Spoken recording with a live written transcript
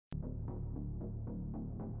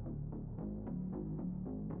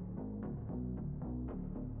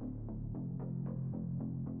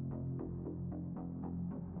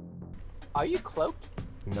Are you cloaked?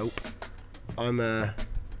 Nope. I'm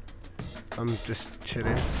just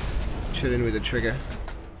chilling with the trigger.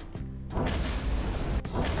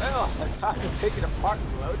 Well, it's time to take it apart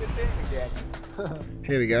and load it in again.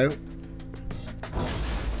 Here we go.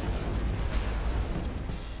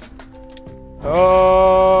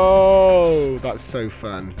 Oh, that's so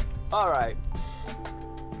fun. Alright.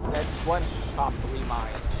 That's one shot to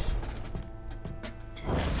remine.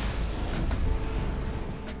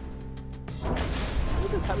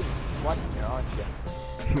 You're just having fun here, aren't you?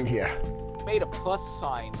 Yeah. Made a plus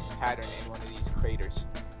sign pattern in one of these craters.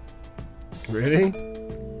 Really?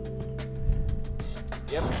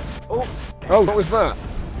 Yep. Oh! Oh, what was that?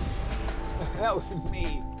 That was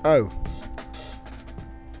me. Oh.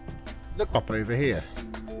 Look. Up over here.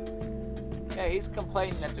 Yeah, he's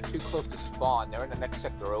complaining that they're too close to spawn. They're in the next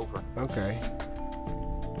sector over. Okay.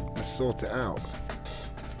 Let's sort it out.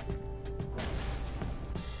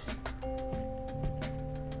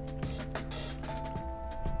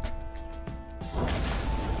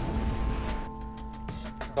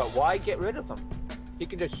 But why get rid of them? You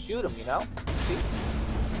can just shoot them, you know? See?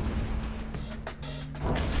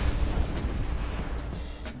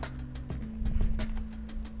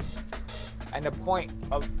 And the point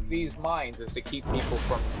of these mines is to keep people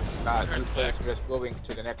from new players from just moving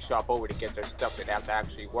to the next shop over to get their stuff. They'd have to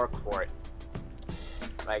actually work for it.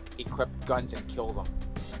 Like, equip guns and kill them.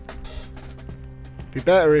 Be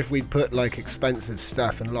better if we'd put like expensive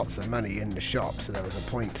stuff and lots of money in the shop so there was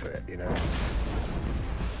a point to it, you know?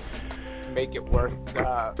 Make it worth,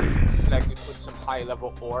 like we put some high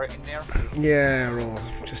level ore in there. Yeah,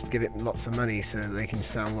 or just give it lots of money so they can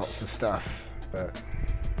sell lots of stuff, but...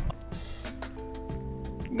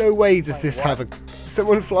 No way does this have a...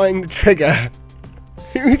 Someone flying the trigger!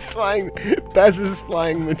 Who's flying... Bez is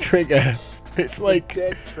flying the trigger! It's like...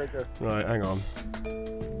 Dead trigger. Right, hang on.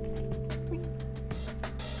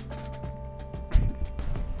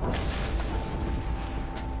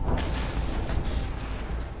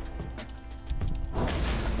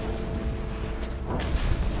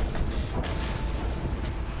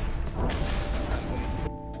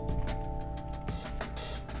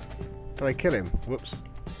 Did I kill him? Whoops.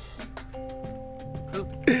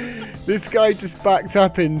 This guy just backed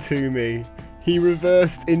up into me. He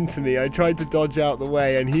reversed into me. I tried to dodge out the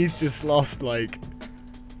way and he's just lost, like...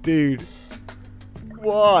 Dude.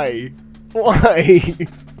 Why? Why?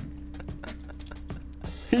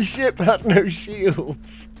 His ship had no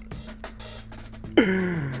shields.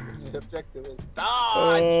 The objective is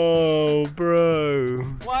dodge! Oh, bro.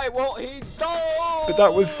 Why won't he dodge? But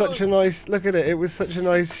that was such a nice... Look at it. It was such a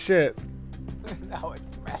nice ship. Now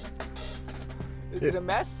it's a mess. Is it a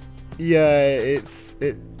mess? Yeah,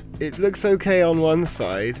 it looks okay on one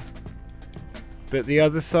side, but the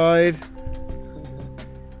other side,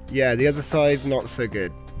 yeah, the other side not so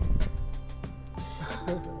good.